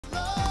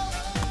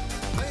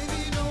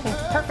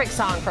perfect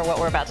song for what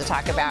we're about to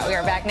talk about. We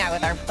are back now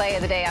with our play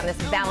of the day on this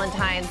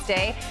Valentine's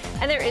Day.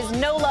 And there is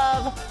no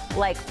love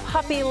like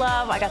puppy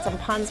love. I got some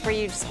puns for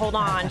you. Just hold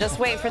on. Just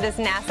wait for this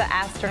NASA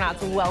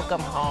astronaut's welcome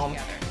home.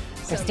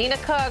 Christina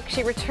Koch,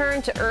 she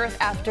returned to Earth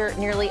after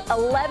nearly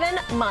 11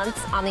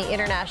 months on the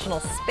International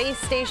Space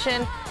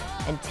Station.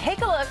 And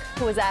take a look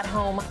who was at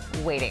home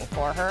waiting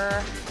for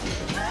her.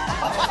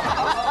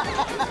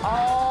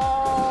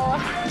 Oh,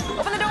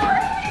 open the door.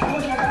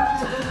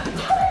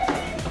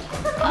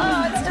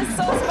 Oh, it's just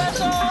so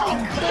special. He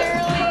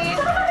clearly,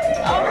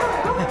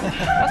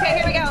 okay,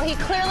 here we go. He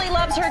clearly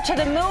loves her to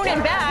the moon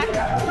and back.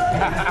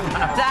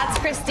 That's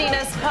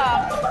Christina's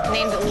pup,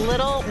 named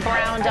Little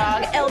Brown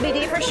Dog,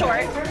 LBD for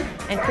short.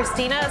 And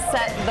Christina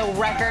set the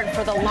record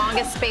for the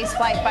longest space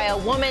flight by a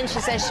woman. She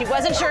says she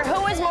wasn't sure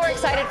who was more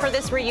excited for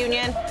this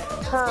reunion,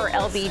 her or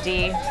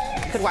LBD.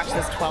 Could watch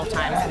this 12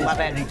 times. Love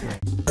it.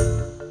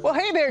 Well,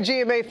 hey there,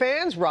 GMA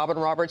fans. Robin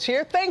Roberts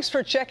here. Thanks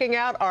for checking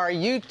out our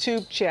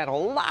YouTube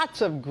channel.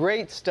 Lots of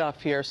great stuff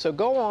here. So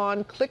go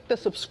on, click the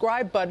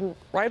subscribe button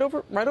right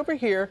over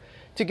here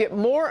to get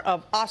more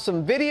of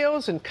awesome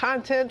videos and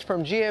content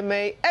from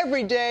GMA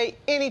every day,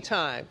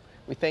 anytime.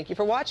 We thank you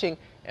for watching,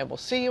 and we'll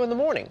see you in the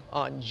morning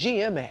on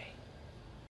GMA.